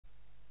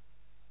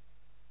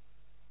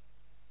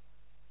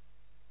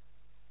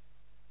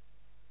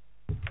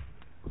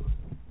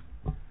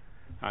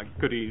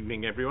Good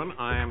evening, everyone.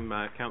 I am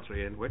Councillor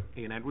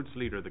Ian Edwards,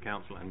 Leader of the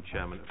Council and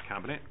Chairman of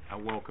Cabinet.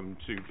 Welcome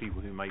to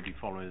people who may be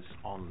following us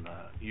on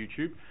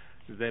YouTube.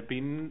 There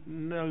being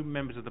no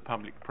members of the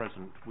public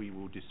present, we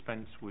will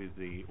dispense with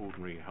the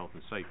ordinary health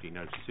and safety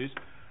notices.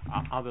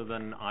 Other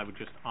than I would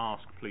just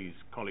ask, please,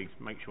 colleagues,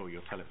 make sure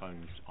your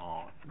telephones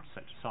are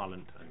set to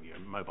silent and your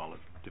mobile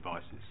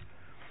devices.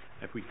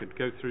 If we could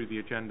go through the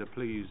agenda,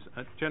 please.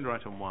 Agenda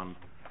item 1,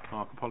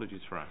 Mark,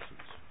 apologies for absence.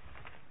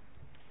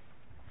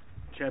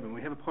 Chairman,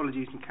 we have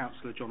apologies from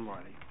Councillor John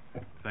Riley.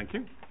 Thank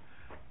you.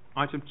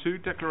 Item 2,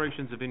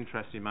 declarations of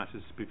interest in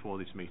matters before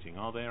this meeting.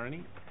 Are there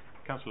any?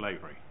 Councillor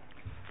Lavery.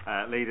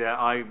 Leader,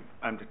 I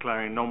am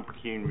declaring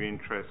non-pecuniary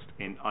interest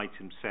in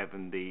item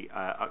 7, the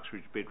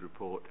Uxbridge bid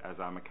report, as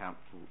I'm a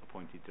council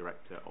appointed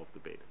director of the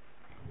bid.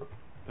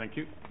 Thank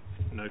you.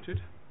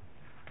 Noted.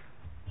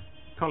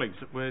 Colleagues,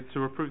 we're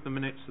to approve the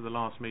minutes of the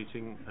last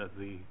meeting of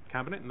the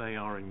Cabinet, and they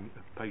are in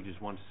pages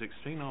 1 to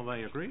 16. Are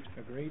they agreed?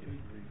 Agreed.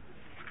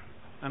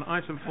 And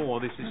item 4,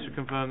 this is to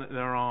confirm that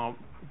there are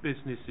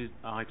business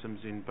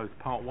items in both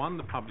part 1,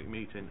 the public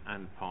meeting,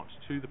 and part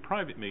 2, the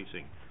private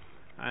meeting.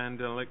 And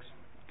let's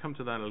come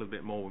to that a little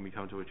bit more when we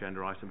come to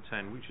agenda item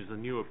 10, which is a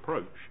new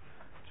approach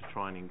to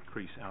try and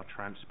increase our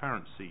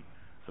transparency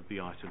of the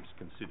items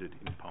considered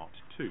in part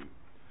 2.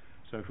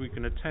 So if we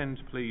can attend,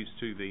 please,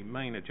 to the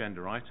main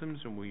agenda items,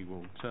 and we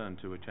will turn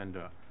to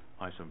agenda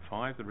item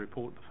 5, the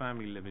report of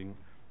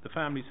the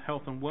Family's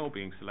Health and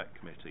Wellbeing Select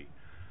Committee.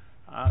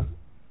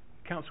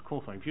 Councillor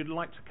Cawthorne, if you'd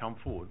like to come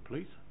forward,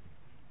 please.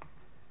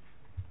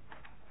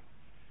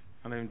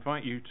 And I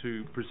invite you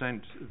to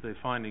present the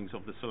findings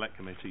of the Select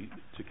Committee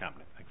to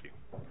Cabinet. Thank you.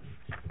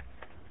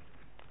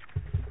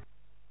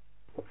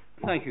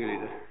 Thank you,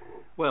 Leader.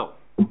 Well,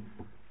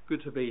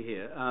 good to be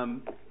here.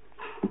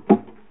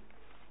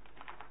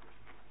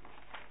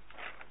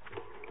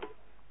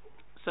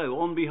 So,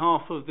 on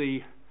behalf of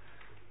the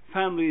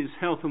Family's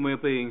Health and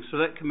Wellbeing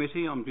Select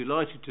Committee, I'm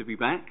delighted to be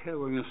back,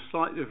 wearing a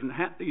slightly different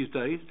hat these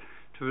days,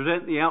 to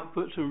present the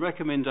outputs and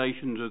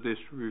recommendations of this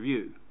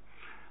review.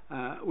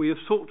 We have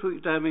sought to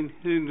examine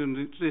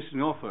Hillingdon's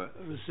existing offer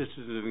of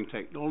assisted living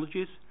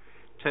technologies,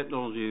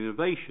 technology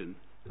innovation,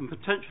 and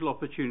potential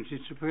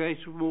opportunities to create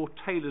a more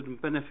tailored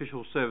and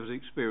beneficial service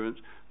experience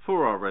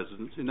for our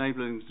residents,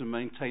 enabling them to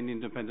maintain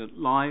independent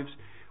lives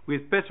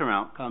with better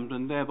outcomes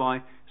and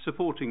thereby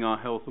supporting our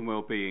health and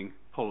wellbeing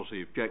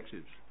policy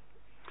objectives.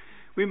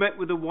 We met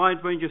with a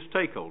wide range of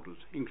stakeholders,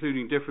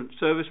 including different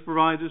service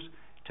providers,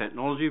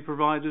 technology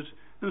providers,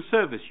 and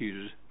service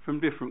users from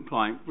different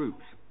client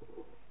groups.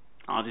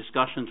 Our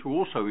discussions were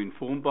also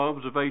informed by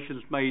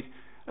observations made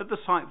at the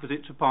site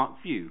visit to Park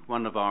View,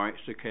 one of our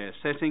extra care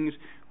settings,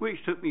 which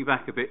took me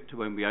back a bit to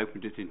when we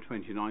opened it in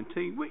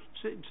 2019, which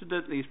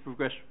incidentally has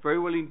progressed very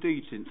well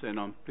indeed since then,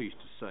 I'm pleased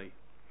to say.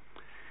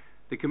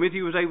 The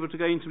committee was able to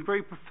gain some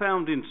very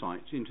profound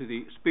insights into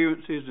the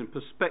experiences and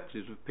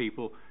perspectives of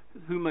people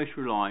who most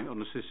rely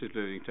on assisted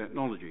living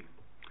technology.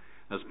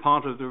 As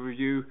part of the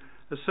review,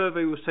 a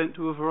survey was sent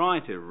to a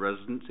variety of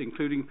residents,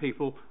 including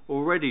people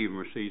already in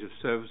receipt of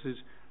services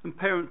and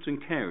parents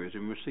and carers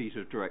in receipt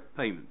of direct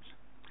payments.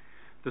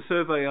 The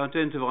survey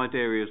identified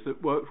areas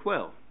that worked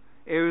well,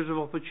 areas of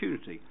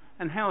opportunity,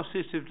 and how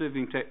assisted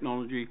living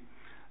technology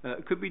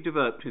could be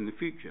developed in the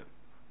future.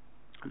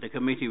 The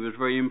committee was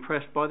very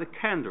impressed by the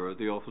candour of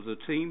the officer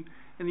team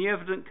and the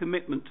evident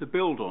commitment to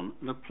build on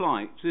and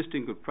apply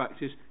existing good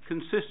practice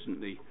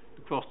consistently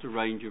across a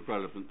range of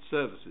relevant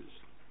services.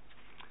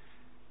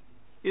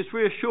 It's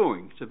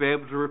reassuring to be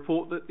able to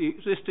report that the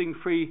existing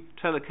free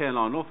telecare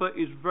line offer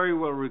is very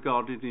well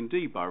regarded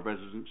indeed by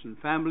residents and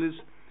families,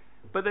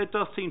 but there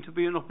does seem to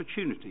be an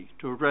opportunity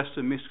to address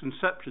the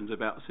misconceptions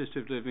about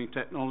assisted living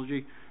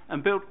technology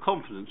and build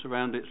confidence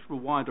around its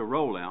wider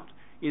rollout,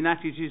 in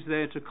that it is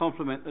there to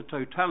complement the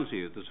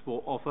totality of the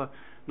support offer,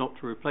 not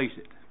to replace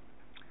it.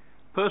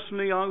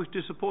 Personally, I was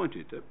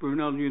disappointed that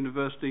Brunel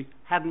University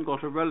hadn't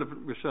got a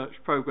relevant research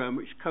programme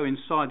which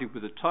coincided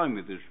with the time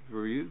of this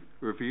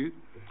review,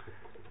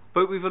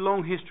 but with a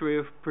long history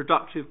of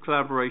productive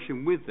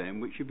collaboration with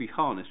them, which should be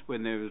harnessed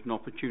when there is an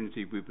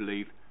opportunity, we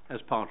believe, as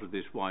part of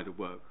this wider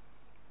work.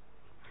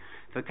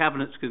 For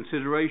Cabinet's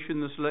consideration,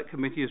 the Select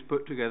Committee has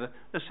put together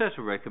a set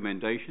of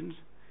recommendations,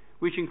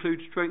 which include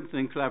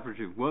strengthening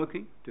collaborative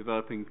working,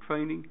 developing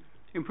training,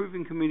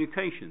 improving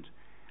communications,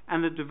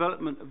 and the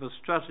development of a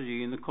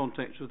strategy in the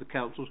context of the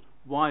Council's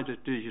wider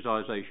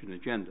digitisation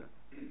agenda.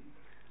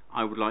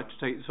 I would like to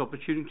take this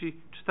opportunity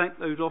to thank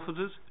those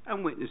officers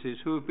and witnesses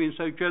who have been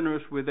so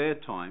generous with their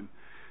time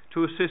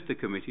to assist the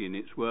committee in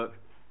its work,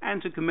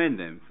 and to commend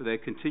them for their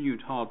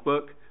continued hard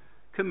work,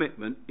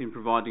 commitment in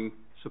providing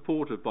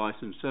support, advice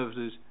and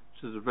services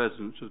to the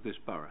residents of this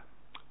borough.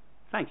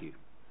 Thank you.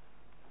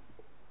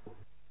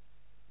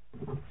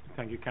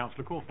 Thank you,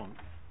 Councillor Cawthorne.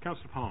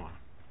 Councillor Palmer.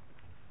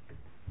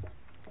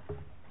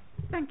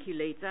 Thank you,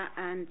 Leader,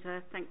 and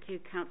thank you,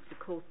 Councillor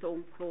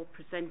Cawthorne, for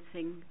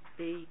presenting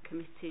the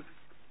committee's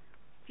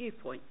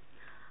viewpoint.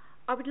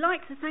 I would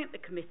like to thank the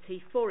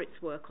committee for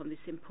its work on this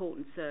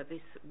important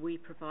service we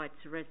provide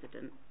to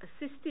residents.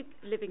 Assisted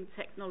Living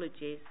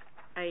Technologies,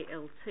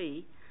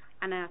 ALT,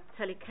 and our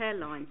telecare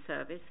line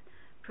service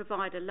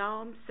provide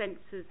alarms,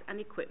 sensors and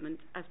equipment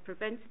as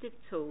preventative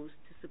tools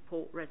to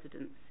support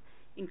residents,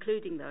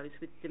 including those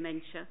with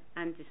dementia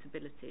and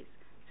disabilities,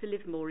 to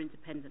live more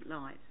independent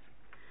lives.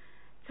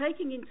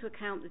 Taking into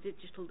account the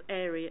digital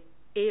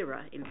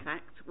era, in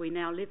fact, we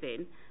now live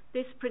in,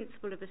 this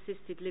principle of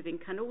assisted living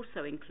can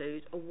also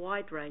include a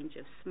wide range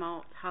of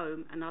smart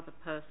home and other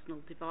personal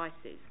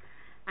devices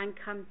and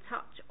can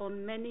touch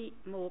on many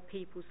more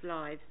people's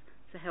lives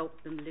to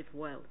help them live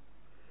well.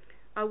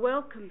 I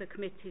welcome the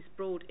committee's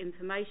broad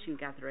information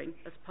gathering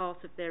as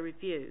part of their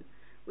review,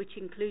 which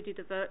included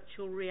a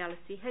virtual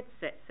reality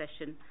headset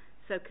session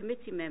so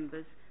committee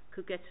members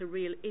could get a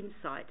real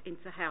insight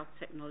into how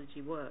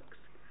technology works.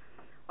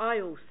 I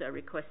also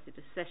requested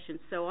a session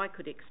so I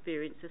could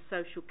experience a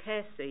social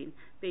care scene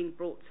being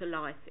brought to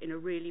life in a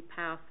really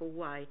powerful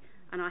way,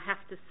 and I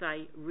have to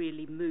say,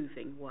 really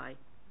moving way.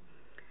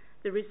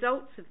 The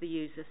results of the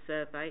user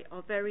survey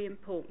are very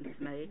important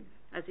to me,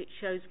 as it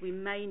shows we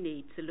may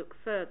need to look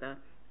further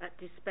at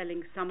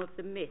dispelling some of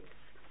the myths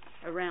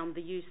around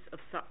the use of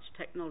such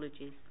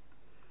technologies.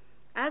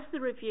 As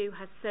the review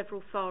has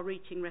several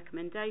far-reaching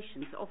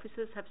recommendations,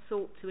 officers have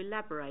sought to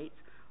elaborate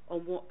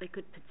on what they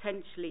could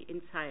potentially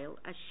entail,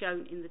 as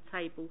shown in the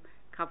table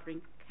covering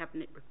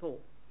Cabinet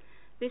report.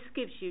 This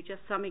gives you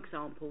just some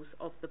examples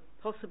of the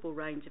possible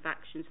range of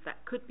actions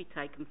that could be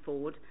taken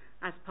forward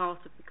as part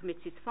of the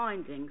committee's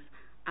findings,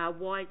 our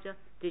wider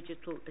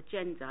digital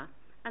agenda,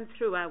 and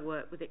through our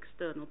work with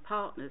external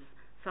partners,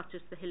 such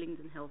as the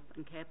Hillingdon Health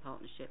and Care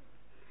Partnership.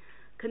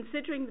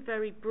 Considering the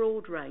very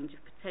broad range of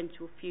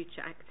potential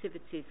future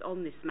activities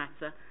on this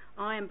matter,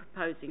 I am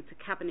proposing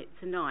to Cabinet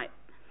tonight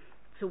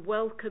to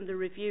welcome the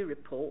review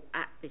report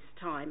at this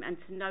time and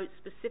to note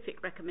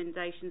specific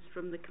recommendations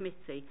from the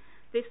committee.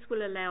 This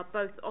will allow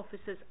both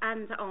officers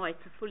and I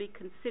to fully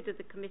consider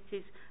the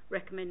committee's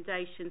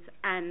recommendations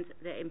and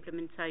their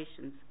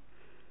implementations.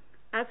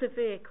 As a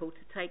vehicle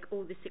to take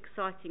all this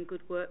exciting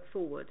good work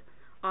forward,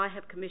 I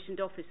have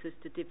commissioned officers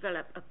to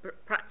develop a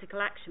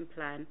practical action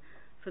plan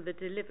for the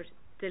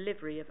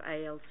delivery of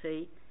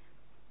ALT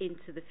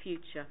into the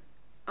future.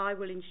 I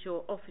will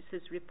ensure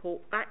officers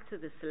report back to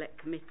the Select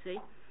Committee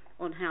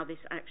on how this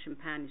action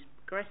plan is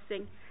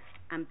progressing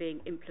and being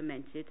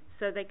implemented,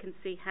 so they can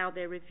see how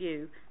their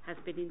review has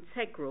been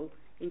integral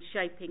in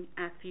shaping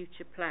our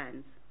future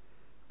plans.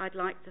 I'd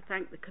like to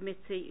thank the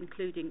committee,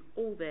 including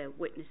all their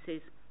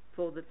witnesses,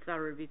 for the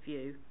thorough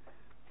review.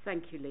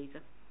 Thank you,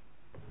 Leader.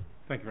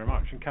 Thank you very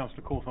much. And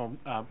Councillor Cawthorne,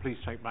 please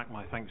take back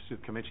my thanks to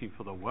the committee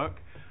for the work.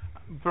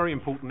 Very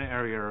important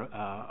area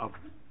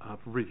of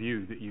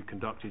review that you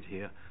conducted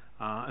here.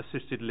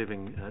 Assisted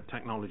living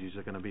technologies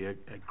are going to be a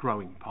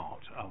growing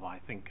part of, I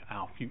think,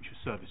 our future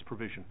service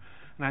provision.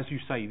 And as you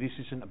say, this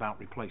isn't about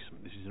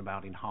replacement. This is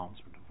about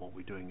enhancement of what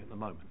we're doing at the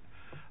moment.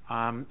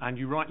 And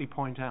you rightly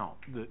point out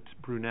that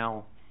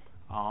Brunel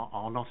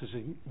are not as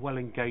well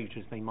engaged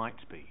as they might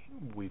be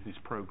with this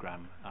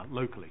programme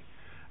locally.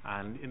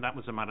 And that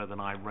was a matter that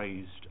I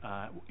raised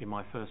in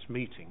my first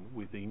meeting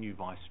with the new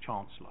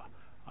Vice-Chancellor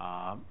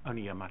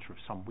only a matter of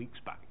some weeks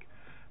back.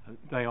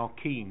 They are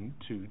keen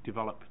to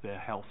develop their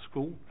health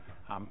school.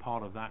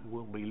 Part of that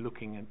will be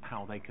looking at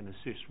how they can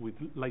assist with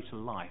later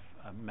life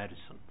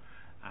medicine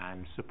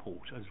and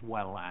support, as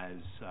well as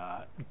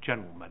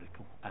general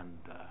medical and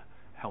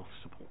health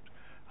support.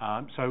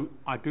 So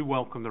I do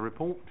welcome the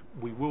report.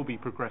 We will be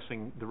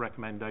progressing the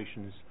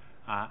recommendations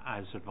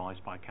as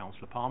advised by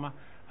Councillor Palmer,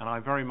 and I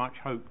very much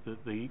hope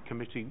that the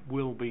committee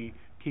will be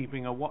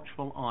keeping a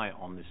watchful eye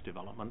on this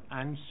development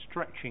and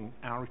stretching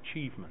our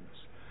achievements,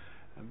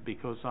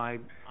 because I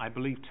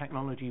believe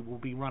technology will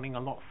be running a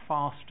lot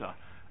faster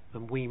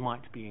than we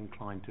might be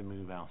inclined to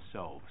move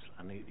ourselves,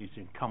 and it is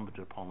incumbent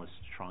upon us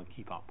to try and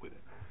keep up with it.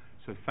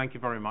 So thank you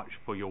very much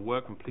for your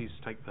work, and please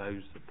take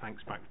those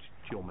thanks back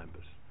to your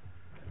members.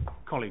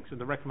 Colleagues, and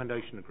the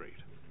recommendation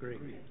agreed? Agreed.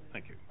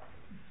 Thank you.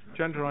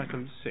 Agenda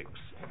item 6.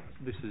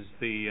 This is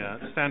the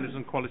standards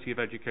and quality of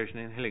education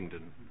in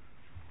Hillingdon.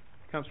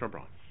 Councillor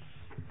O'Brien.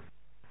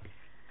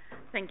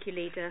 Thank you,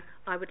 Leader.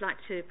 I would like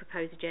to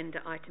propose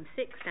agenda item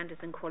 6,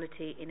 Standards and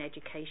Quality in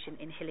Education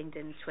in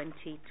Hillingdon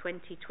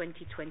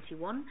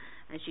 2020-2021.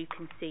 As you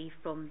can see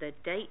from the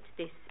date,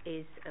 this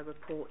is a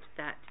report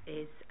that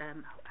is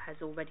has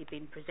already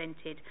been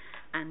presented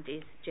and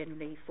is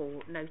generally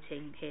for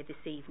noting here this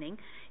evening.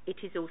 It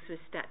is also a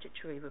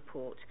statutory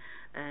report.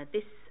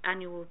 This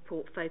annual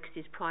report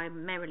focuses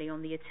primarily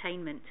on the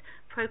attainment,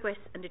 progress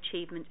and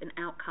achievement and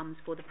outcomes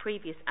for the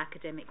previous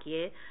academic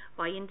year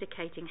by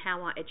indicating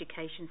how our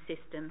education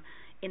system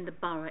in the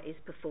borough is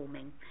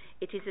performing.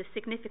 It is a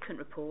significant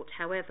report.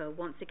 However,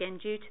 once again,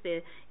 due to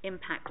the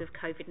impact of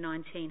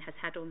COVID-19 has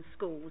had on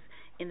schools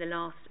in the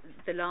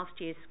last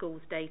year's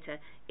schools data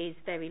is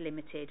very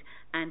limited,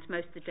 and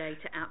most of the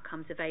data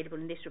outcomes available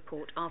in this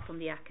report are from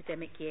the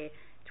academic year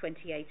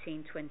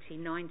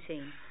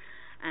 2018-2019.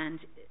 And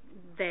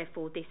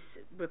therefore this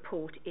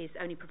report is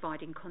only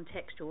providing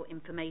contextual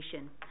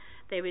information.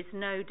 There is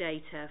no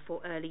data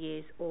for early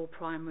years or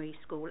primary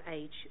school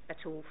age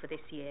at all for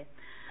this year.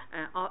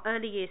 Our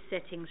early years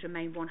settings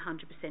remain 100%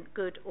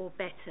 good or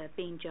better,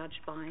 being judged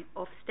by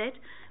Ofsted,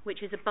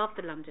 which is above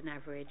the London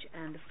average,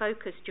 and the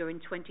focus during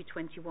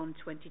 2021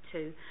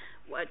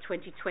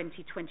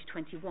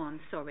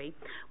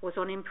 was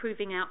on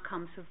improving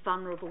outcomes for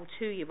vulnerable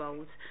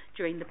 2-year-olds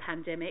during the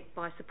pandemic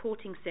by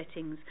supporting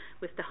settings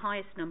with the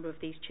highest number of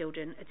these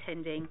children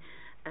attending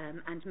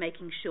and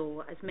making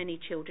sure as many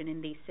children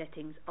in these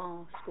settings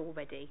are school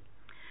ready.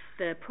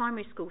 The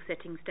primary school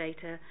settings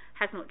data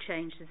has not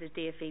changed as the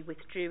DfE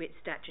withdrew its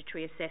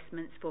statutory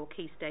assessments for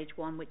Key Stage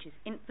 1, which is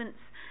infants,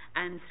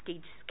 and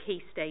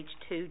Key Stage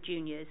 2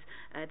 juniors.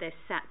 Their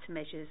SAT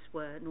measures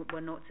were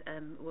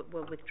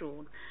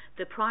withdrawn.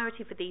 The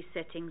priority for these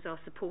settings are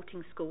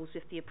supporting schools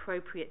with the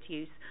appropriate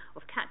use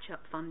of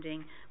catch-up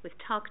funding with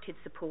targeted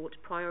support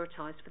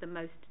prioritised for the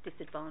most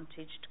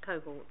disadvantaged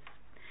cohorts.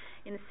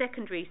 In the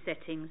secondary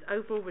settings,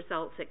 overall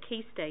results at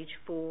Key Stage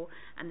 4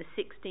 and the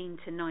 16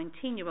 to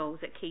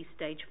 19-year-olds at Key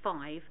Stage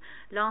 5,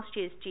 last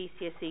year's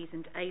GCSEs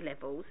and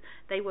A-levels,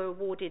 they were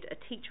awarded a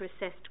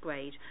teacher-assessed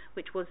grade,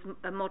 which was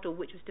a model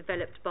which was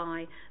developed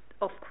by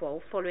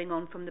Ofqual, following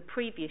on from the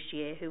previous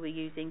year who were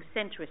using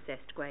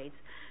centre-assessed grades.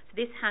 So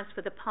this has,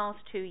 for the past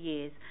 2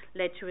 years,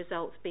 led to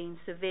results being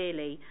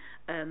severely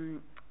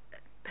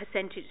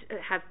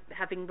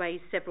having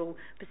raised several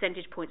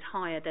percentage points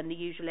higher than the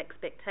usual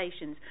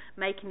expectations,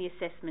 making the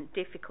assessment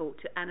difficult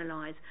to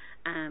analyse,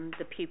 and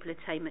the pupil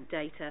attainment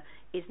data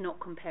is not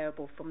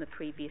comparable from the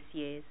previous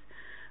years.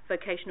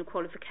 Vocational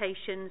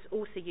qualifications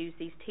also used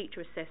these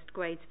teacher-assessed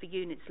grades for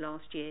units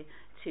last year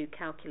to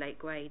calculate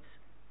grades.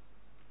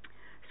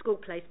 School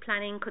place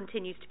planning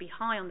continues to be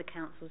high on the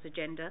Council's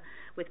agenda,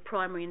 with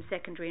primary and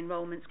secondary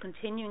enrolments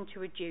continuing to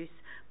reduce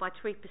by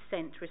 3%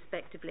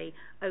 respectively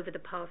over the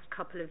past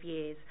couple of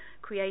years,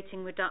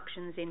 creating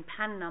reductions in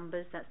PAN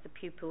numbers, that's the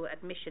pupil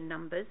admission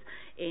numbers,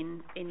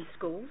 in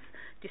schools.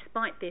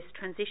 Despite this,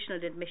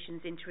 transitional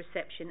admissions into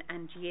reception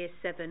and Year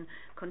 7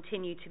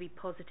 continue to be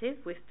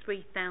positive, with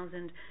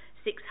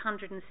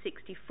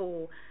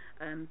 3,664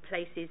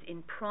 places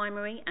in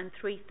primary and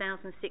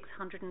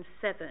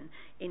 3,607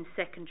 in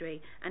secondary,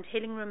 and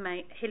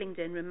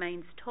Hillingdon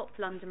remains top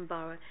London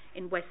borough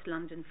in West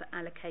London for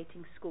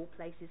allocating school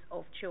places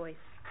of choice.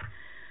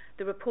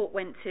 The report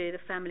went to the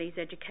Families,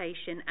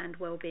 Education and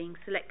Wellbeing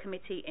Select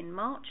Committee in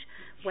March,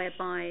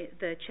 whereby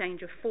the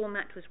change of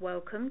format was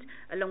welcomed,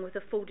 along with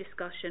a full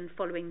discussion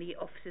following the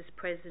officer's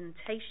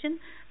presentation.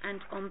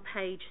 And on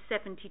page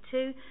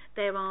 72,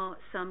 there are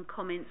some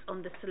comments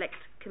on the Select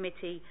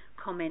Committee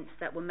comments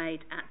that were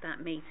made at that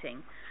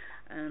meeting.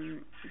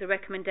 The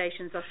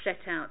recommendations are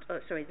set out,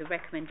 the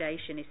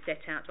recommendation is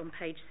set out on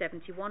page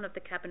 71 of the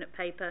Cabinet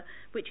paper,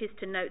 which is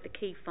to note the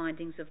key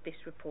findings of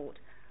this report.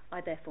 I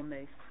therefore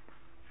move.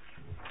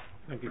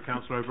 Thank you,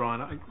 Councillor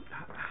O'Brien.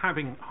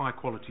 Having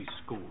high-quality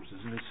schools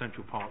is an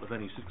essential part of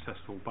any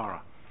successful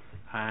borough.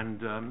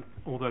 And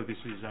although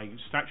this is a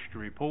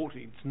statutory report,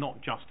 it's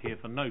not just here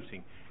for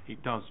noting.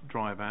 It does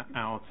drive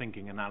our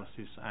thinking,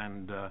 analysis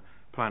and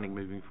planning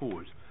moving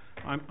forward.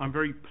 I'm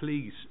very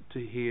pleased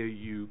to hear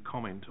you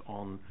comment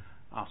on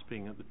us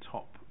being at the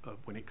top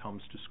when it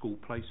comes to school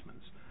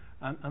placements.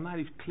 And that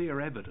is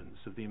clear evidence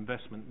of the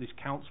investment this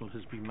council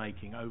has been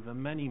making over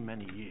many,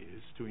 many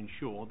years to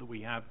ensure that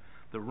we have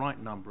the right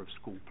number of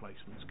school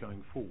placements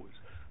going forward.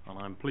 And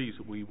I'm pleased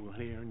that we will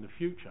hear in the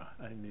future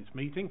in this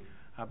meeting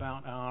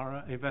about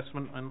our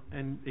investment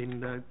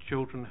in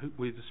children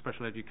with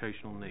special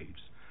educational needs.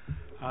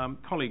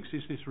 Colleagues,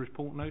 is this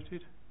report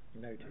noted?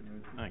 Noted.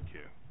 Thank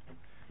you.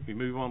 We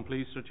move on,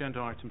 please, to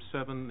agenda item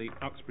 7, the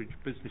Uxbridge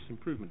Business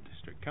Improvement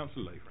District.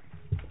 Councillor Lavery.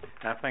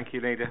 Thank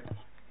you, Leader.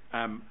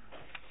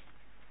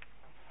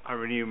 I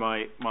renew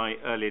my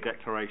earlier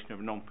declaration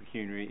of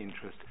non-pecuniary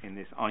interest in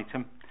this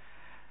item.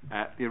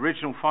 The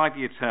original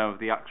 5-year term of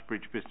the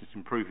Uxbridge Business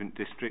Improvement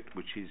District,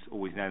 which is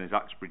always known as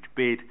Uxbridge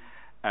BID,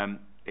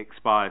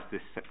 expires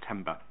this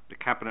September. The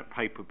Cabinet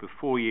paper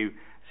before you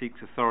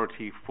seeks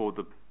authority for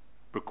the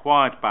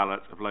required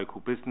ballot of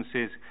local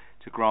businesses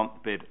to grant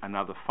the BID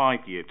another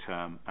 5-year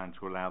term and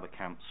to allow the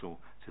Council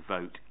to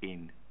vote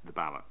in the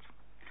ballot.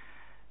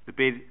 The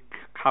BID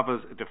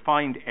covers a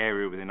defined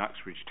area within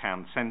Uxbridge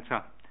Town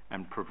Centre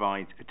and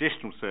provides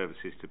additional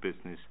services to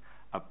business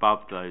above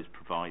those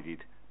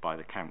provided by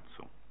the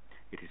Council.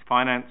 It is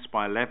financed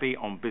by a levy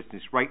on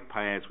business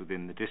ratepayers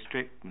within the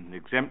district and an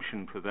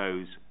exemption for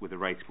those with a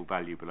rateable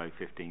value below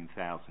 15,000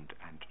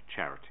 and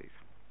charities.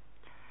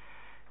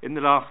 In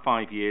the last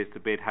 5 years, the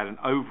BID had an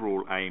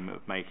overall aim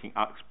of making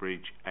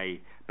Uxbridge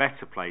a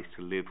better place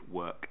to live,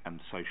 work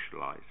and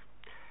socialise.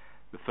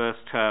 The first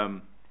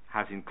term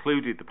has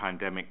included the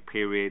pandemic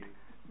period,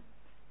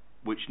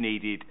 which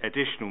needed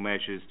additional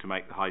measures to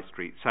make the high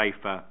street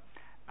safer,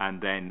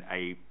 and then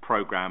a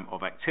programme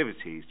of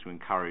activities to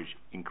encourage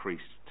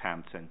increased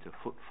town centre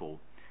footfall.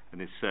 And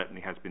this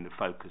certainly has been the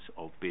focus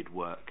of BID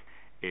work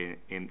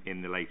in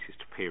the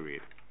latest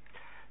period.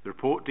 The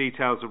report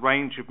details a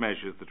range of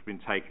measures that have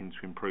been taken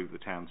to improve the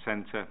town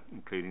centre,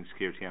 including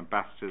security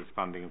ambassadors,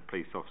 funding of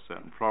police officer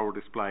and floral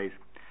displays,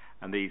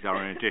 and these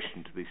are in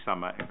addition to the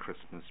summer and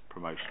Christmas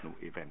promotional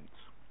events.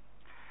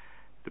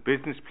 The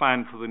business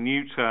plan for the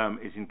new term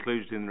is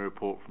included in the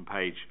report from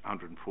page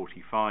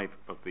 145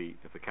 of the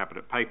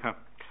Cabinet paper,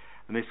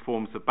 and this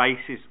forms the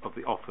basis of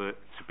the offer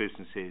to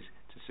businesses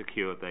to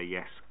secure their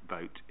yes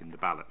vote in the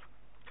ballot.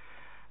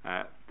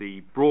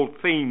 The broad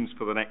themes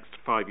for the next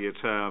 5-year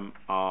term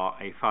are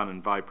a fun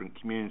and vibrant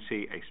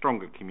community, a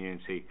stronger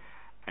community,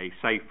 a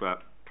safer,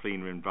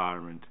 cleaner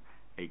environment,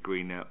 a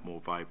greener,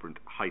 more vibrant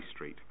high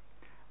street.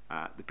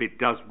 The bid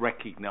does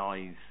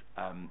recognise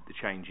the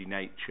changing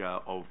nature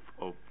of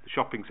the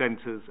shopping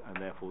centres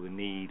and therefore the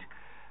need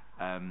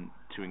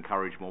to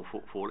encourage more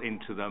footfall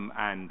into them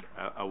and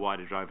a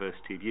wider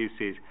diversity of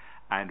uses,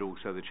 and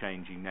also the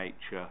changing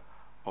nature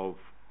of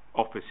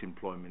office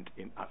employment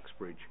in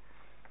Uxbridge,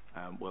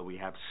 where we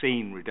have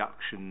seen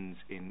reductions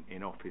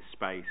in office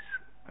space,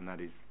 and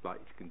that is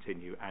likely to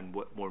continue, and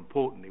more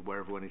importantly, where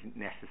everyone isn't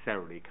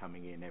necessarily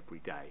coming in every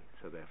day.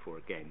 So therefore,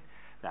 again,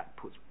 that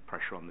puts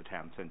pressure on the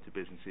town centre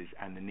businesses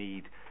and the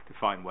need to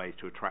find ways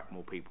to attract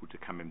more people to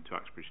come into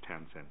Uxbridge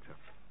town centre.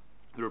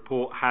 The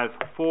report has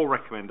 4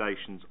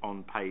 recommendations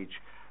on page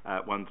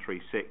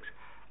 136.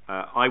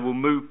 I will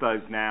move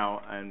those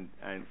now,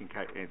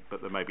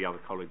 but there may be other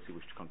colleagues who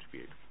wish to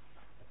contribute.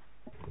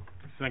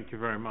 Thank you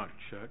very much,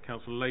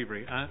 Councillor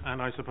Lavery.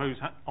 And I suppose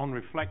on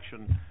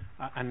reflection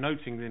and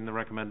noting in the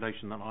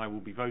recommendation that I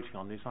will be voting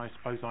on this, I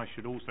suppose I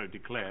should also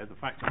declare the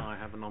fact that I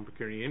have a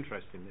non-pecuniary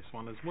interest in this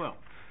one as well.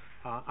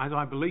 As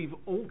I believe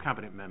all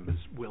Cabinet members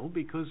will,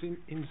 because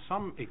in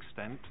some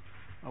extent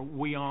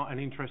we are an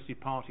interested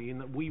party in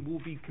that we will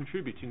be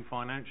contributing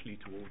financially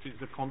towards it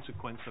as a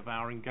consequence of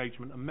our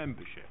engagement and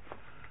membership.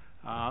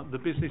 The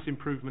Business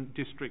Improvement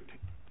District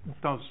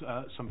does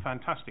some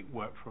fantastic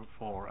work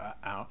for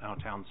our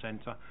town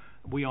centre.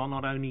 We are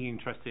not only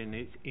interested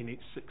in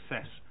its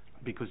success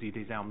because it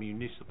is our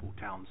municipal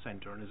town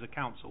centre, and as a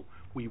council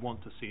we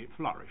want to see it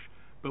flourish,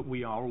 but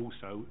we are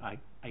also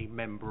a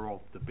member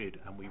of the bid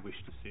and we wish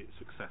to see it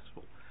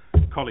successful.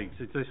 Colleagues,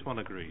 is this one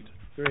agreed?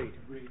 Agreed.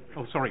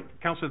 Oh, sorry,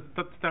 Councillor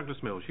Douglas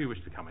Mills, you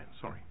wish to come in,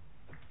 sorry.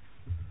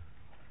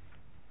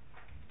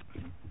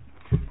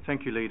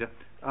 Thank you, Leader.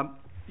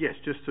 Yes,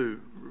 just to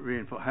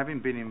reinforce, having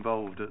been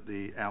involved at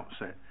the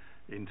outset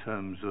in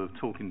terms of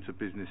talking to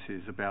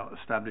businesses about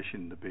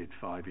establishing the bid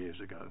 5 years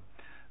ago,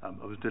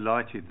 I was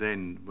delighted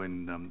then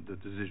when the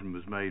decision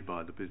was made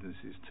by the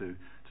businesses to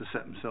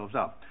set themselves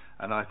up.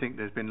 And I think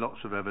there's been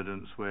lots of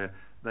evidence where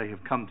they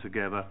have come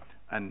together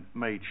and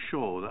made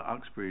sure that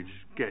Uxbridge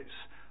gets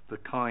the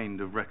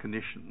kind of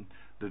recognition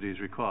that is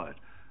required.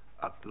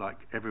 Like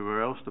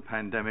everywhere else, the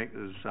pandemic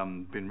has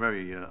been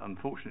very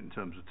unfortunate in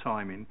terms of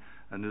timing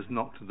and has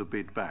knocked the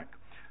bid back.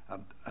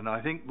 And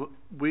I think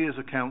we as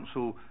a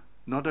council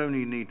not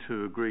only need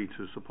to agree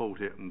to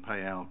support it and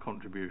pay our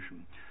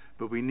contribution,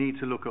 but we need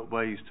to look at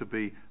ways to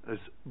be as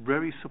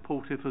very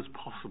supportive as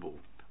possible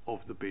of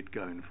the bid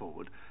going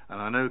forward.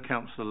 And I know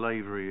Councillor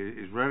Lavery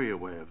is very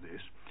aware of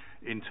this,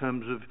 in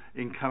terms of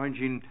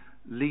encouraging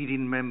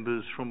leading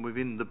members from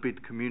within the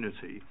bid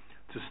community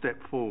to step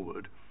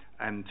forward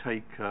and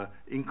take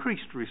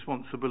increased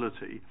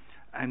responsibility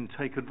and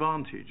take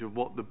advantage of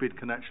what the bid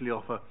can actually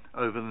offer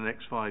over the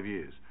next 5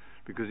 years.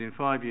 Because in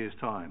 5 years'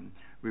 time,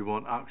 we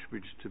want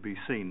Uxbridge to be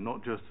seen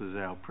not just as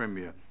our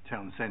premier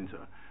town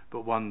centre,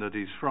 but one that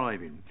is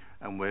thriving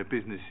and where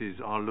businesses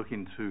are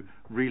looking to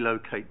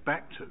relocate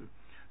back to,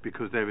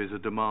 because there is a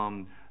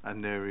demand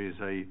and there is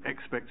a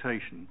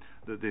expectation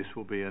that this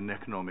will be an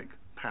economic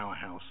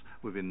powerhouse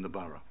within the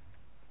borough.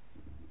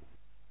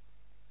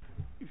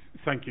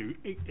 Thank you.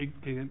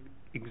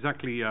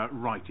 Exactly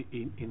right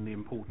in the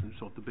importance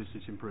of the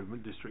Business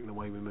Improvement District and the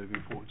way we're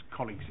moving forward.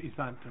 Colleagues, is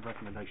that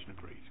recommendation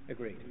agreed?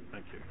 Agreed.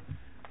 Thank you.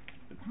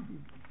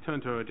 Turn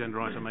to agenda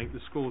item 8, the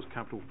Schools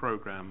Capital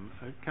Programme.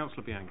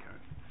 Councillor Bianco.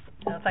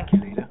 Thank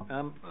you, Leader.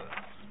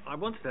 I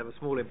wanted to have a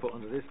small input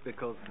onto this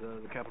because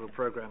the capital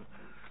programme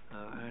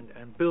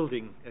and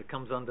building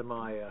comes under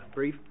my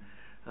brief.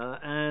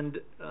 And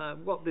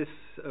what this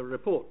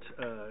report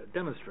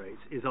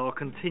demonstrates is our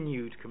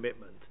continued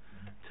commitment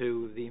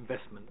to the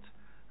investment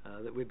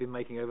that we've been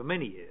making over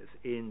many years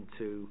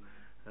into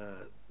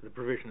the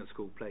provision of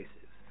school places.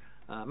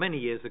 Many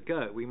years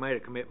ago, we made a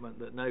commitment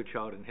that no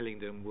child in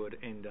Hillingdon would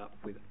end up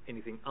with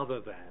anything other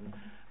than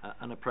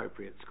an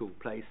appropriate school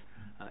place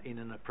in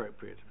an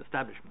appropriate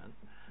establishment.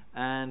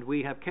 And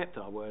we have kept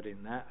our word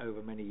in that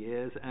over many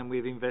years, and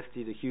we've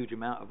invested a huge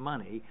amount of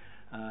money,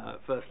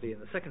 firstly in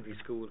the secondary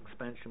school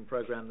expansion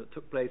programme that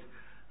took place,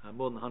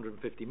 more than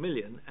 150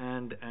 million,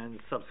 and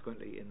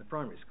subsequently in the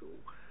primary school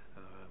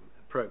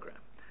programme.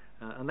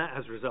 And that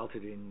has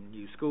resulted in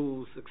new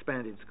schools,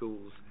 expanded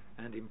schools,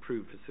 and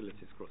improved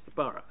facilities across the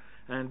borough.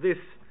 And this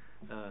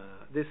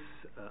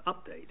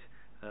update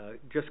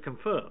just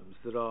confirms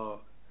that our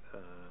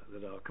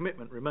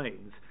commitment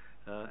remains,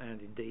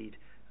 and indeed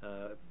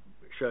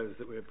shows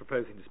that we're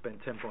proposing to spend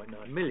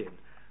 10.9 million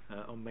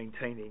on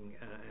maintaining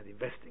and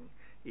investing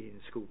in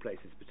school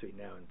places between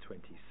now and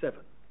 2027.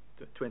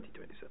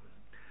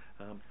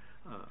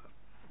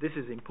 This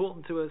is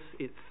important to us.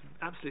 It's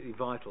absolutely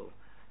vital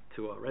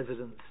to our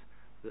residents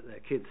that their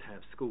kids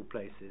have school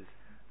places,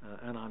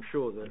 and I'm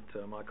sure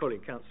that my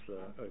colleague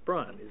Councillor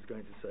O'Brien is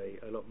going to say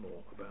a lot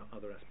more about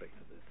other aspects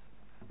of this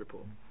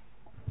report.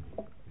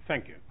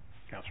 Thank you.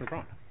 Councillor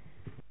O'Brien.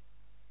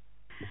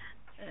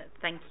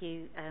 Thank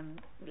you,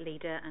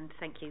 Leader, and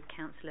thank you,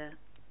 Councillor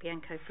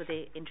Bianco, for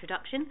the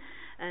introduction.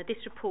 This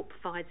report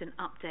provides an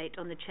update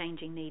on the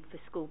changing need for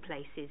school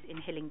places in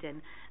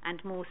Hillingdon,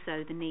 and more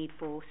so the need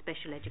for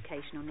special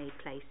educational need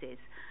places.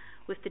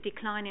 With the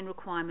decline in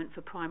requirement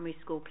for primary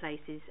school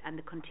places and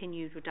the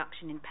continued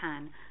reduction in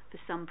PAN for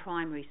some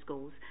primary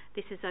schools,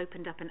 this has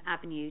opened up an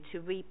avenue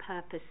to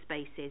repurpose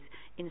spaces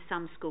in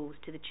some schools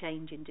to the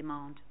change in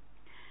demand.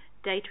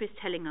 Data is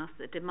telling us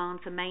that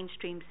demand for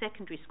mainstream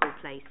secondary school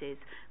places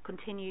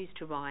continues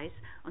to rise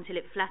until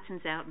it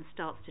flattens out and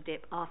starts to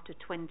dip after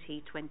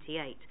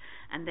 2028,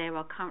 and there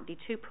are currently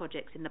 2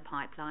 projects in the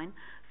pipeline.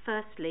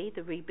 Firstly,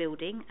 the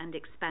rebuilding and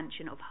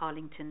expansion of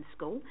Hillingdon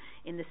School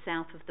in the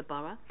south of the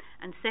borough,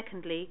 and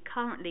secondly,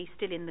 currently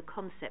still in the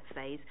concept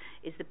phase,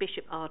 is the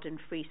Bishop Arden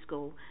Free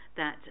School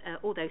that,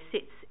 although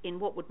sits in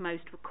what would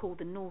most call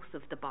the north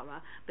of the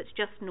borough, but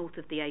just north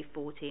of the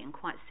A40 and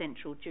quite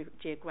central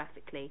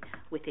geographically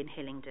within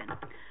Hillingdon.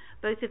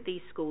 Both of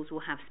these schools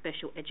will have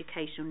special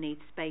educational needs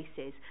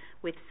spaces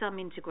with some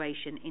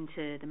integration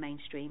into the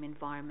mainstream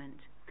environment.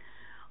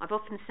 I've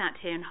often sat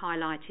here and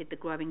highlighted the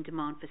growing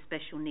demand for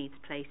special needs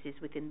places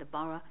within the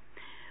borough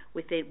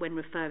when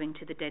referring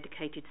to the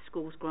dedicated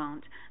schools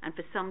grant, and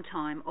for some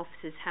time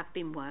officers have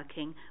been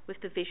working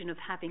with the vision of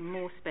having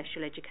more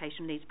special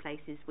educational needs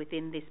places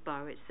within this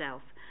borough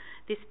itself.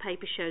 This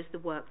paper shows the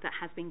work that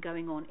has been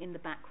going on in the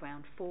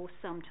background for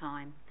some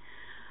time.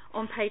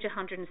 On page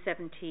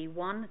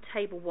 171,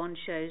 Table 1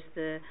 shows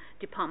the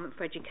Department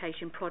for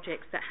Education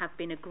projects that have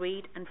been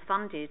agreed and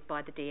funded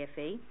by the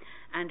DFE,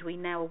 and we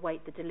now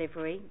await the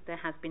delivery. There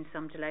has been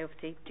some delay,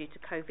 obviously, due to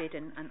COVID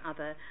and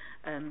other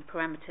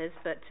parameters,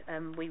 but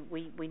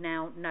we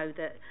now know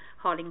that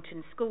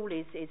Hillingdon School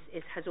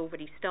has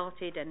already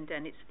started, and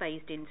it's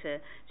phased in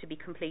to be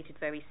completed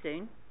very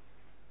soon.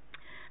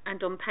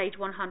 And on page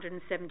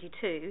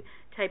 172,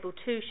 Table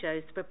 2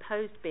 shows the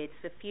proposed bids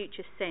for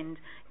future SEND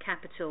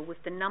capital with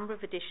the number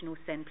of additional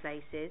SEND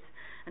places,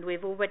 and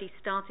we've already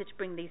started to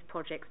bring these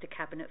projects to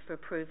Cabinet for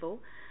approval.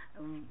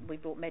 We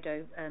brought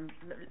Meadow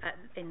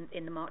in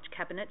the March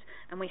Cabinet,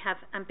 and we have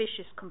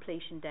ambitious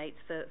completion dates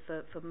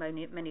for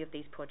many of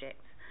these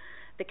projects.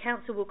 The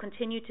Council will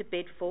continue to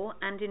bid for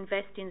and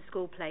invest in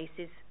school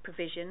places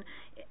provision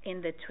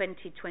in the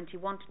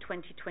 2021 to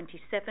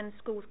 2027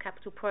 Schools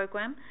Capital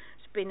Programme,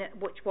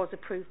 which was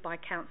approved by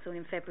Council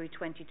in February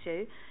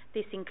 22.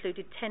 This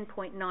included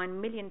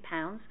 £10.9 million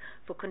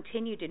for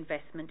continued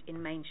investment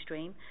in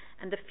mainstream,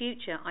 and the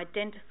future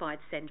identified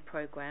SEND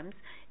programmes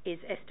is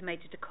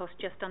estimated to cost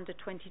just under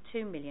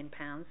 £22 million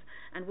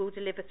and will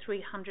deliver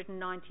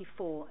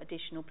 394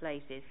 additional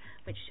places,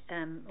 which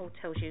all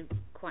tells you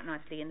quite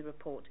nicely in the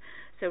report.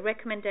 So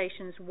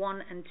recommendations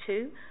 1 and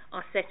 2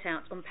 are set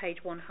out on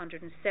page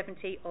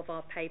 170 of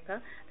our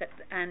paper,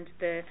 and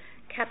the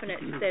Cabinet,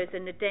 there's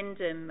an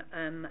addendum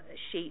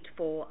sheet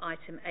for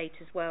item 8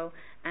 as well,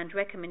 and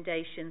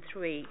recommendation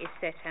 3 is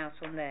set out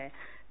on there.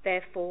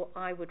 Therefore,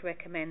 I would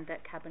recommend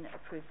that Cabinet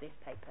approve this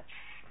paper.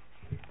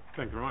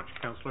 Thank you very much,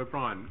 Councillor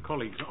O'Brien.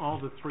 Colleagues,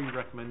 are the 3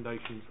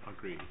 recommendations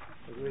agreed?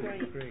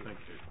 Agreed. Thank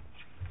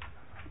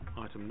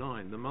you. Item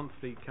 9, the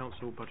monthly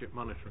Council Budget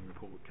Monitoring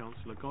Report.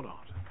 Councillor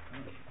Goddard.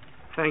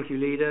 Thank you,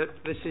 Leader.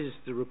 This is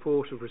the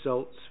report of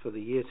results for the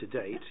year to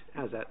date,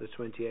 as at the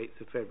 28th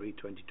of February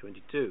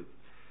 2022.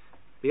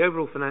 The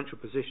overall financial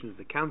position of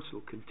the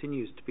Council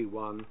continues to be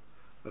one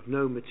of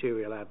no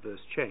material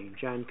adverse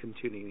change and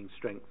continuing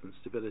strength and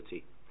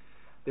stability.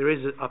 There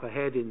is up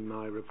ahead in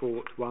my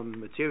report one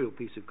material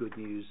piece of good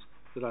news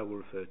that I will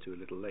refer to a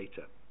little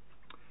later.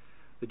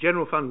 The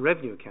General Fund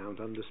revenue account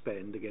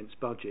underspend against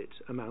budget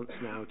amounts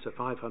now to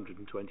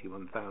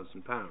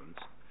 £521,000.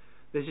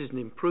 This is an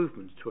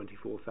improvement of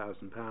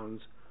 £24,000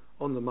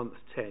 on the month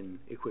 10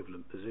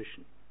 equivalent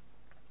position.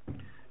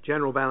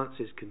 General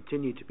balances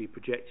continue to be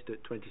projected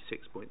at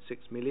 26.6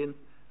 million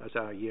at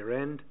our year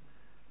end,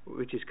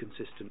 which is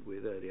consistent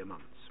with earlier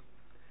months.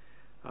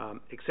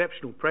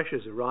 Exceptional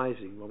pressures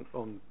arising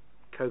on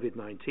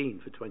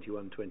COVID-19 for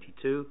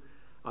 21-22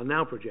 are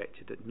now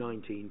projected at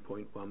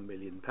 £19.1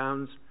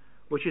 million,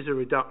 which is a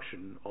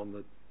reduction on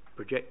the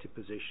projected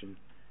position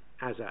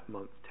as at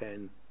month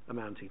 10,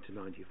 amounting to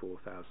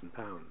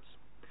 £94,000.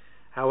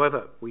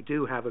 However, we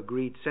do have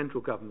agreed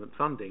central government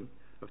funding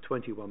of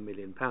 £21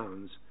 million,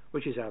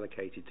 which is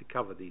allocated to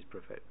cover these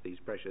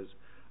pressures,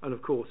 and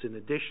of course, in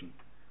addition,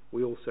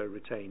 we also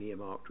retain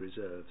earmarked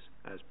reserves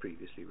as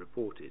previously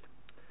reported.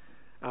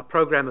 Our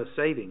programme of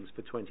savings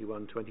for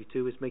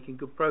 21-22 is making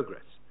good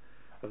progress.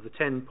 Of the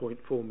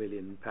 £10.4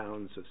 million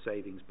of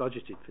savings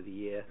budgeted for the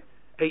year,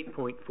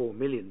 £8.4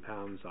 million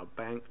are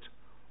banked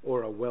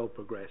or are well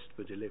progressed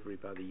for delivery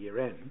by the year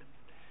end.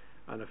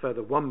 and a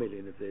further 1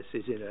 million of this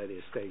is in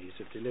earlier stages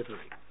of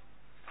delivery.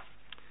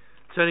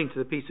 Turning to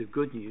the piece of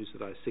good news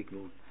that I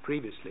signalled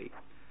previously,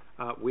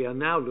 we are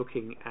now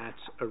looking at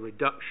a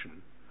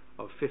reduction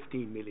of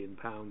 £15 million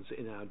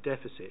in our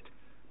deficit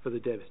for the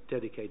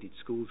dedicated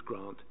schools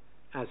grant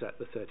as at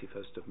the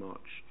 31st of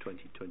March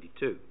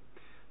 2022.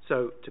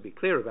 So, to be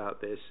clear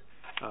about this,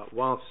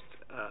 whilst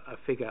a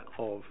figure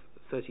of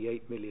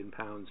 £38 million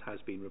has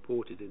been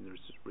reported in this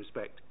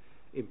respect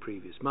in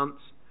previous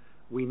months,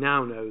 we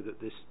now know that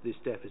this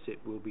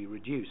deficit will be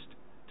reduced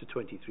to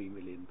 £23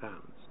 million.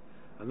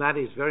 And that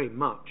is very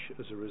much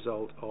as a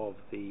result of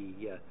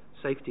the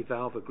safety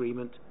valve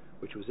agreement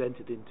which was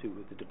entered into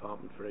with the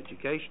Department for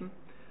Education,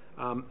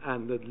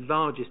 and the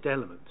largest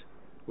element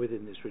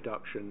within this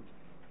reduction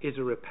is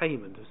a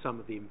repayment of some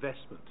of the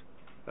investment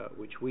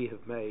which we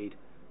have made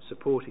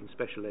supporting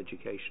special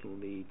educational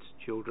needs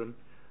children,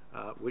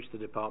 which the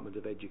Department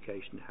of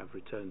Education have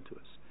returned to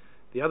us.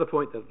 The other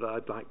point that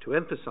I'd like to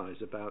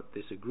emphasise about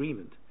this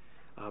agreement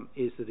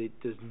is that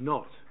it does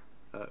not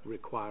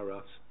require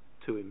us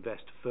to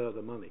invest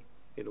further money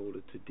in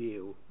order to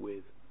deal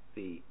with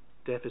the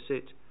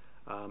deficit.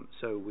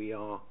 So we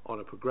are on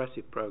a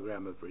progressive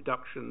programme of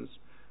reductions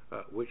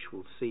which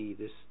will see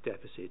this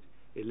deficit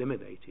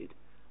eliminated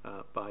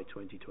by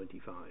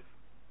 2025.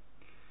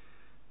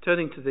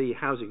 Turning to the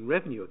housing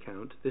revenue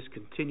account, this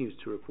continues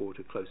to report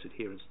a close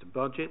adherence to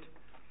budget,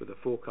 with a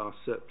forecast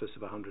surplus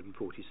of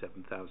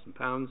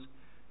 £147,000,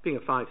 being a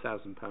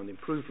 £5,000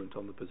 improvement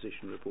on the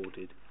position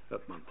reported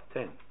at month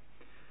 10.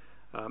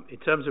 In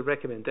terms of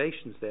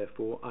recommendations,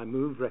 therefore, I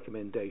move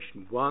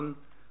recommendation 1,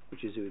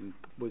 which is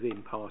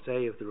within Part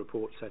A of the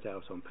report set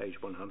out on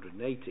page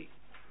 180.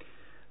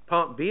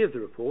 Part B of the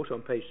report,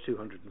 on page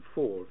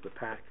 204 of the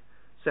pack,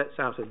 sets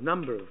out a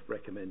number of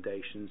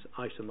recommendations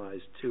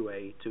itemised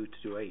 2A to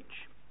 2H.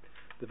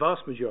 The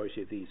vast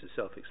majority of these are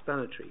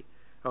self-explanatory.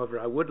 However,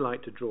 I would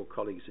like to draw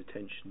colleagues'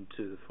 attention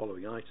to the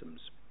following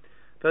items.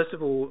 First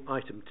of all,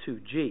 item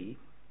 2G,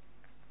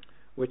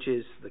 which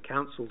is the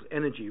Council's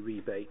energy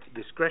rebate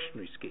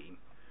discretionary scheme,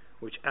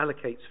 which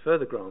allocates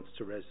further grants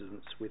to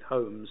residents with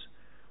homes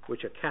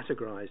which are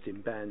categorised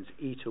in bands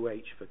E to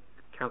H for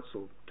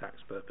council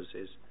tax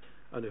purposes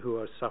and who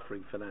are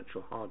suffering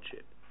financial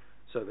hardship.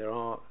 So there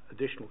are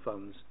additional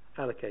funds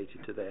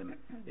allocated to them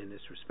in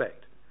this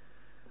respect.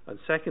 And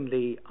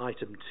secondly,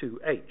 item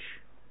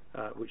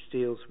 2H, which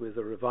deals with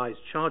a revised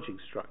charging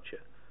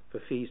structure for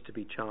fees to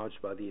be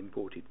charged by the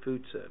imported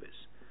food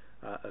service.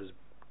 As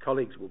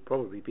colleagues will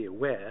probably be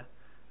aware,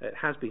 it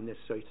has been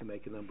necessary to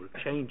make a number of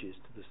changes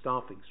to the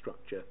staffing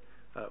structure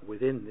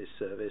within this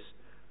service,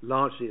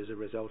 largely as a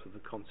result of the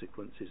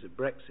consequences of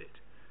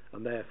Brexit,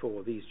 and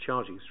therefore these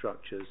charging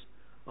structures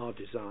are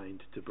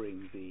designed to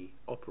bring the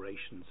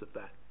operations of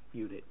that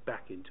unit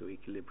back into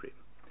equilibrium.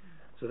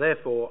 So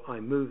therefore I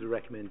move the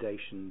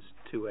recommendations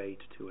 2A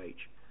to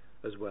 2H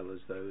as well as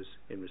those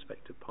in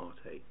respect of Part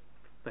A.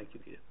 Thank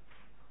you, Leader.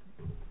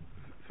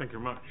 Thank you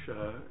very much,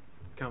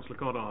 Councillor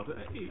Goddard.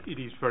 It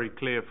is very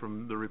clear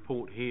from the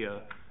report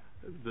here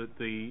that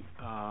the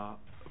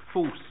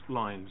false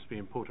lines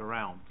being put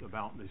around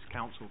about this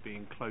council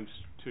being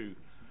close to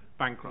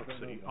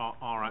bankruptcy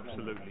are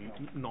absolutely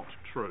not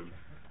true.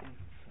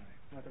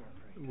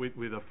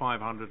 With a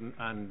 £512,000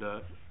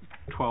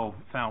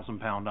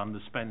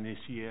 underspend this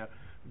year,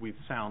 with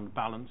sound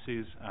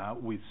balances,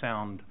 with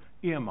sound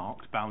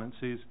earmarked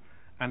balances,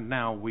 and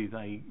now with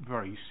a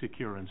very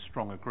secure and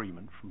strong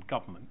agreement from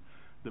government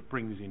that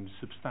brings in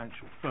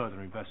substantial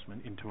further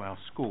investment into our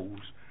schools,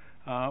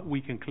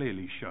 we can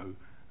clearly show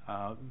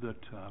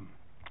that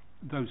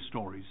those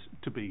stories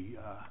to be,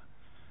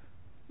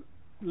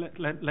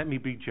 let me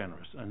be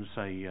generous and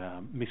say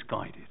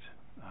misguided.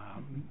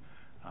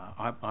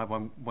 I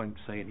won't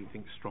say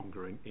anything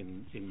stronger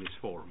in this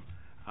forum.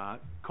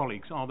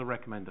 Colleagues, are the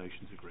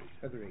recommendations agreed?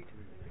 Agreed.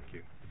 Thank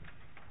you.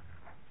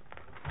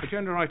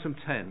 Agenda item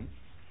 10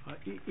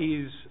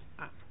 is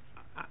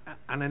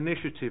an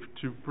initiative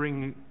to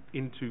bring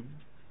into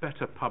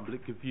better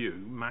public view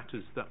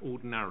matters that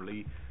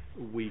ordinarily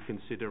we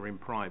consider in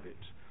private.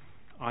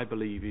 I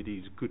believe it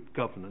is good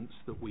governance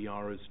that we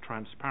are as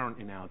transparent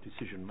in our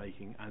decision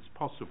making as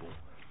possible,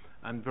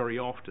 and very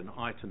often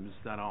items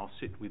that are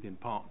sit within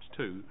Part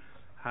 2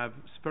 have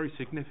very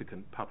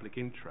significant public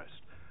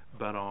interest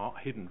but are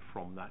hidden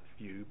from that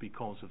view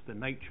because of the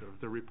nature of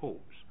the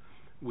reports.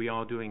 We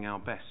are doing our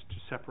best to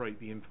separate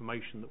the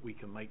information that we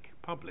can make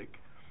public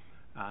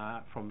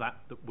from that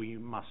we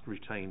must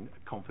retain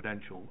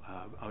confidential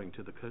owing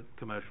to the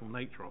commercial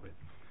nature of it.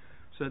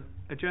 So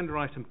agenda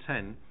item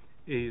 10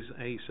 is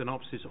a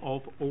synopsis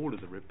of all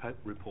of the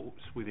reports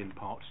within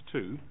Part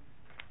 2,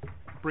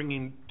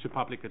 bringing to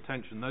public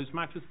attention those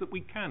matters that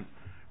we can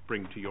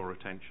bring to your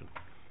attention.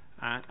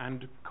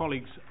 And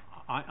colleagues,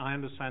 I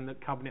understand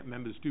that Cabinet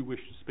members do wish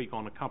to speak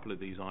on a couple of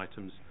these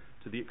items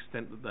to the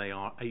extent that they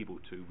are able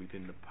to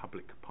within the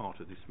public part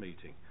of this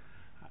meeting.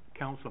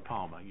 Councillor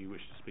Palmer, you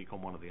wish to speak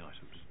on one of the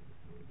items.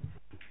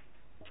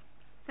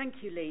 Thank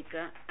you,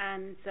 Leader,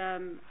 and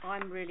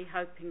I'm really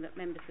hoping that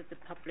members of the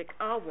public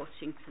are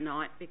watching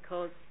tonight,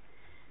 because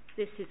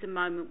this is a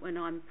moment when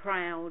I'm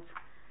proud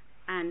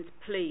and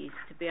pleased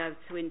to be able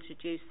to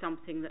introduce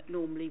something that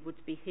normally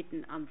would be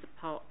hidden under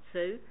Part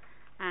 2,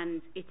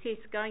 and it is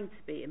going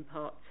to be in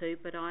Part 2,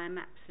 but I am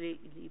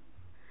absolutely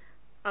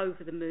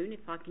over the moon,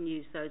 if I can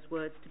use those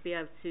words, to be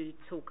able to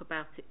talk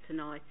about it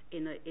tonight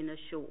in a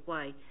short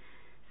way.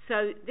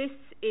 So this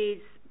is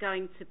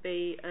going to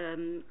be,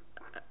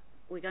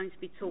 we're going to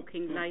be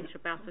talking later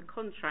about a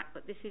contract,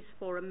 but this is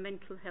for a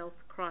mental health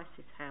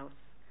crisis house.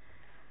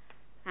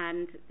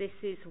 And this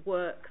is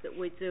work that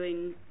we're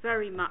doing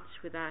very much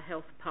with our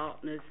health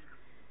partners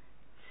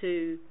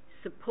to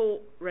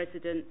support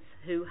residents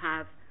who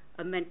have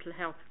a mental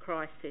health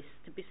crisis,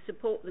 to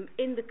support them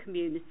in the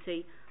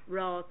community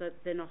rather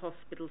than a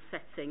hospital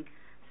setting.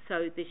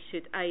 So this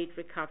should aid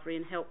recovery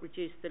and help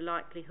reduce the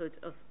likelihood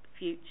of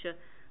future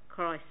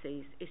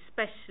crises,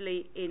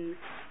 especially in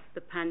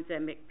the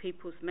pandemic.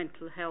 People's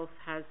mental health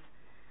has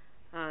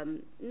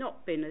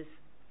not been as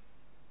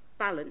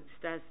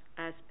balanced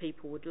as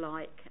people would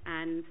like,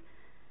 and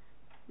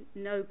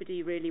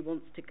nobody really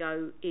wants to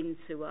go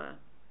into a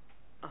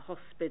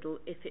hospital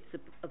if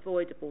it's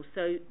avoidable.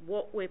 So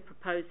what we're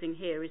proposing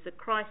here is a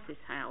crisis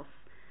house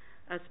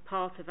as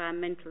part of our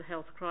mental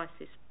health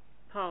crisis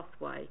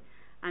pathway,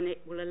 and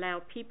it will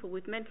allow people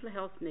with mental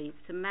health needs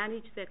to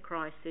manage their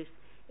crisis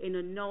in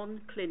a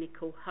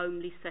non-clinical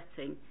homely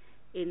setting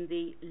in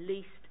the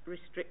least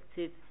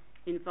restrictive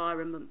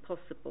environment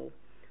possible.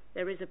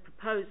 There is a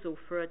proposal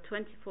for a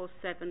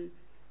 24/7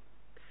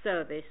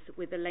 service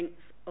with a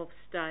length of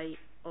stay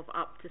of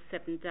up to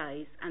 7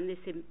 days, and this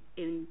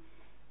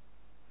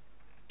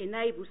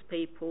enables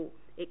people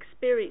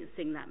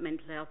experiencing that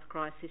mental health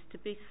crisis to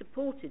be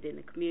supported in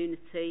a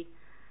community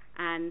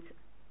and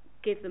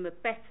give them a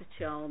better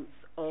chance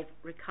of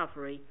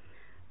recovery.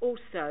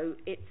 Also,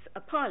 it's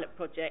a pilot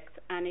project,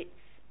 and it's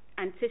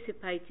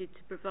anticipated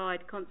to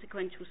provide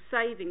consequential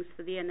savings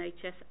for the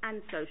NHS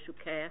and social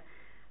care,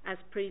 as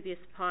previous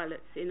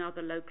pilots in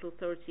other local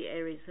authority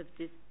areas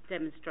have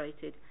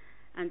demonstrated,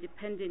 and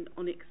depending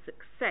on its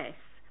success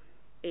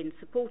in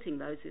supporting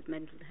those with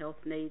mental health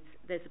needs,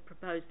 there's a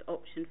proposed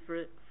option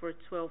for a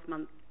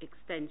 12-month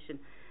extension.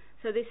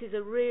 So this is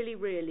a really,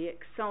 really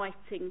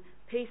exciting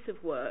piece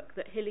of work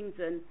that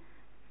Hillingdon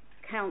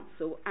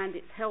Council and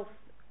its health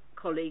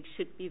colleagues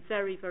should be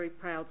very, very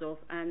proud of,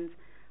 and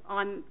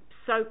I'm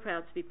so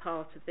proud to be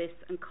part of this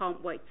and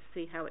can't wait to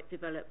see how it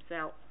develops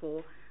out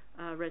for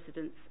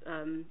residents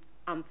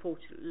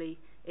unfortunately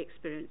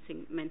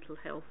experiencing mental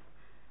health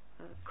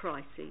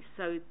crises.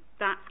 So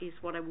that is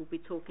what I will be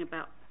talking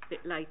about a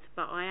bit later,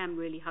 but I am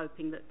really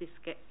hoping that this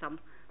gets some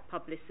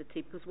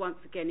publicity, because once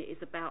again it is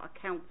about a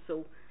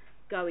council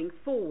going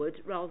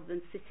forward rather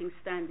than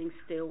standing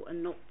still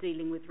and not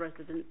dealing with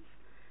residents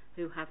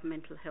who have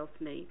mental health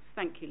needs.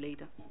 Thank you,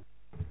 Leader.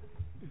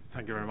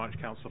 Thank you very much,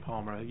 Councillor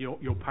Palmer.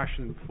 Your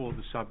passion for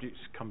the subjects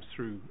comes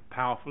through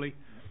powerfully,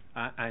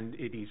 and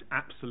it is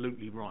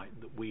absolutely right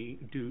that we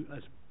do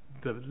as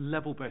the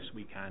level best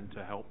we can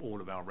to help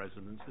all of our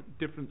residents at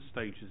different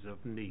stages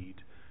of need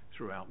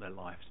throughout their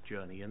life's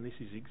journey, and this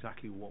is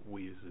exactly what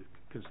we as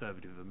a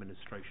Conservative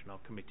administration are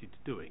committed to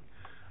doing,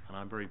 and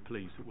I'm very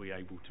pleased that we're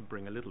able to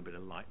bring a little bit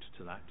of light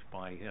to that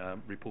by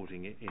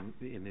reporting it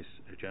in this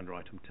agenda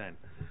item 10.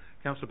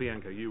 Councillor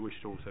Bianco, you wish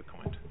to also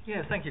comment?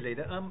 Yeah, thank you,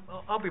 Leader.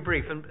 I'll be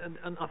brief,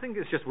 and I think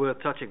it's just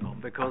worth touching on,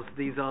 because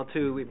these are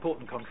two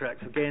important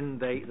contracts. Again,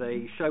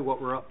 they show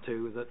what we're up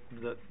to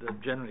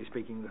that generally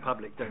speaking the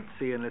public don't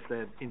see unless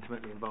they're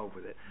intimately involved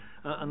with it.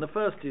 And the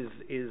first is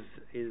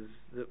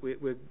that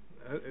we're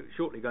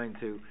shortly going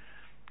to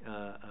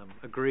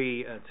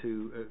agree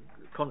to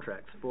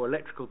contracts for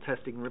electrical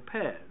testing,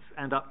 repairs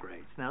and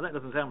upgrades. Now that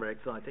doesn't sound very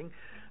exciting,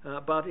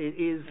 but it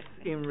is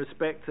in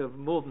respect of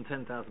more than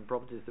 10,000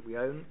 properties that we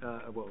own,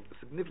 well,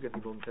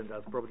 significantly more than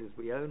 10,000 properties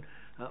we own.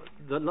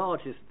 The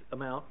largest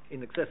amount,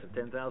 in excess of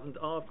 10,000,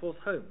 are of course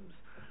homes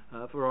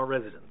for our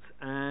residents,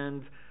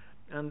 and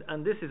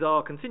this is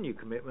our continued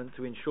commitment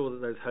to ensure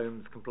that those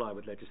homes comply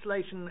with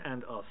legislation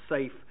and are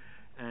safe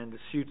and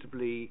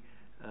suitably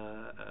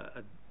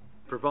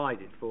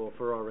provided for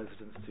our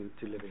residents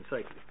to live in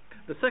safely.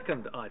 The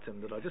second item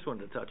that I just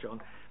wanted to touch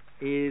on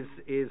is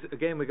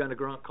again, we're going to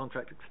grant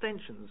contract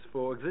extensions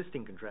for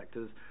existing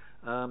contractors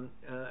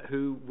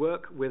who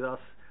work with us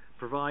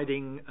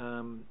providing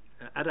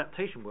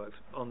adaptation works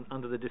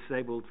under the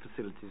Disabled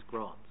Facilities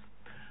Grants.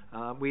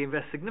 We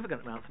invest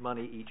significant amounts of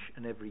money each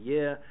and every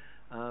year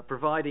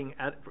providing,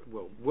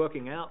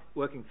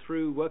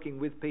 working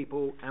with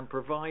people and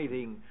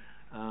providing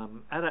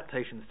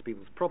adaptations to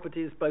people's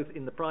properties, both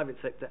in the private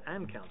sector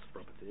and council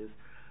properties,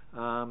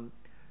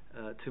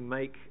 to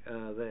make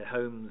their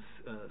homes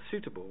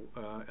suitable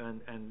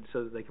and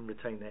so that they can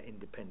retain their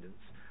independence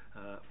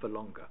for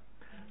longer.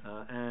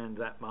 And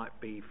that might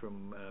be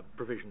from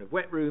provision of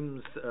wet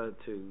rooms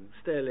to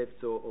stair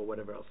lifts or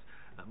whatever else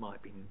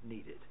might be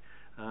needed.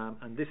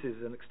 And this is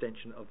an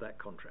extension of that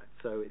contract.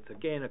 So it's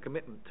again a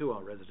commitment to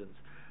our residents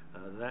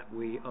that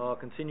we are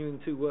continuing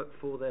to work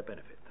for their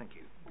benefit. Thank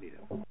you,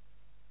 Leader.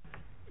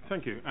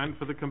 Thank you. And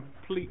for the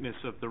completeness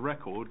of the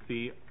record,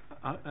 the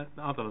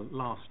other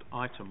last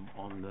item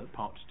on the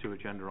Part 2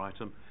 agenda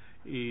item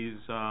is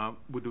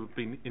would have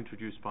been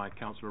introduced by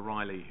Councillor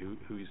Riley,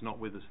 who is not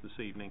with us this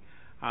evening.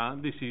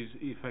 This is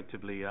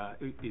effectively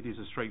it is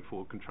a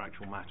straightforward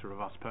contractual matter of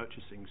us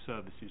purchasing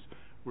services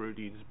where it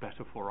is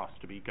better for us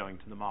to be going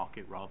to the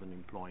market rather than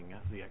employing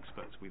the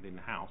experts within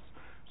house.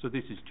 So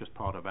this is just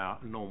part of our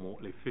normal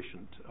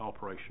efficient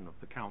operation of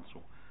the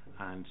council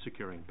and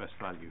securing best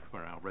value for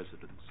our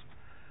residents.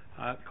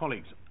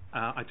 Colleagues,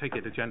 I take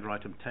it agenda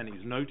item 10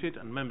 is noted,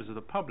 and members of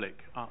the public,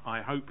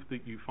 I hope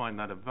that you find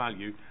that of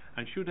value,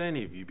 and should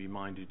any of you be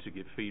minded to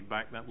give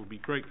feedback, that will be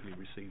gratefully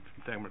received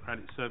from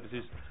Democratic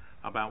Services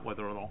about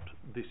whether or not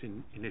this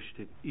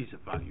initiative is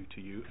of value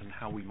to you and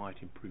how we might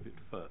improve it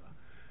further.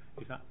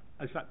 Is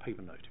that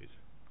paper noted?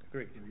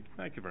 Great.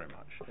 Thank you very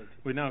much.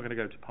 We're now going to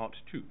go to Part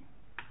 2.